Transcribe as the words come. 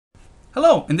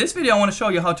Hello, in this video I want to show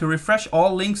you how to refresh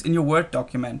all links in your Word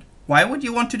document. Why would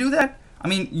you want to do that? I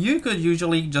mean, you could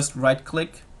usually just right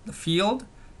click the field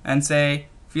and say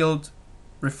field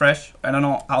refresh. I don't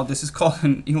know how this is called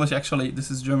in English actually,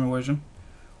 this is German version.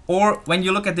 Or when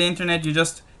you look at the internet, you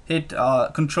just hit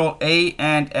Control A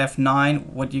and F9,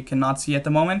 what you cannot see at the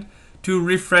moment, to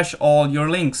refresh all your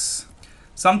links.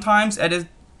 Sometimes as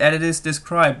it is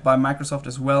described by Microsoft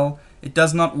as well, it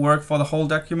does not work for the whole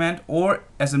document, or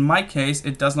as in my case,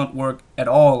 it does not work at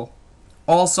all.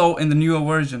 Also in the newer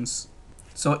versions.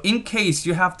 So in case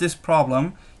you have this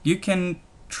problem, you can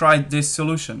try this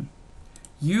solution.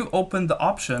 You open the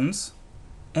options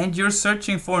and you're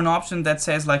searching for an option that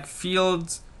says like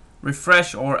fields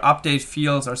refresh or update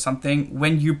fields or something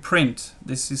when you print.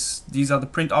 These are the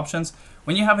print options.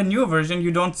 When you have a newer version,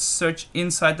 you don't search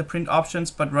inside the print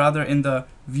options, but rather in the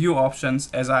view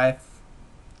options, as I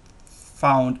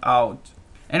found out.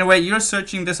 Anyway, you're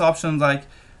searching this option like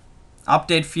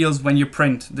update fields when you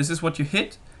print. This is what you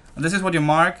hit, and this is what you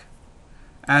mark,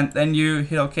 and then you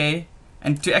hit OK.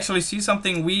 And to actually see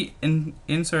something, we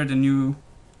insert a new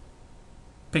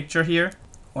picture here,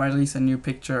 or at least a new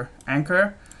picture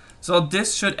anchor. So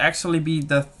this should actually be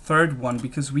the third one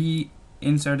because we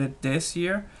inserted this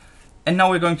here. And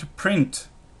now we're going to print.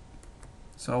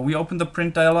 So we open the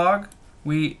print dialog.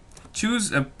 We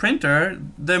choose a printer.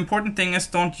 The important thing is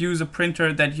don't use a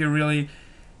printer that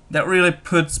really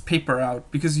puts paper out,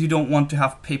 because you don't want to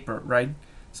have paper, right?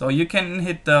 So you can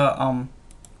hit the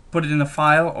put it in a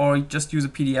file, or just use a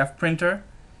PDF printer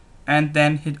and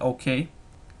then hit OK.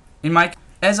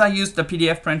 As I used the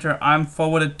PDF printer, I'm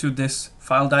forwarded to this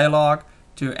file dialog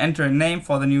to enter a name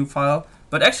for the new file.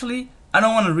 But actually, I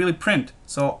don't want to really print,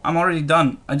 so I'm already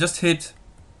done. I just hit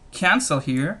cancel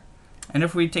here, and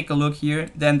if we take a look here,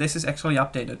 then this is actually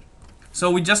updated. So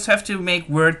we just have to make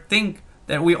Word think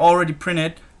that we already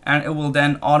printed, and it will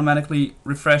then automatically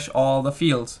refresh all the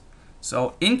fields.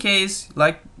 So in case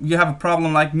like you have a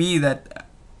problem like me that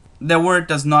the Word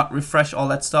does not refresh all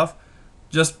that stuff,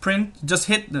 just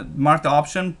mark the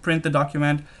option, print the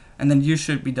document, and then you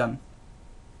should be done.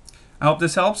 I hope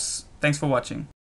this helps. Thanks for watching.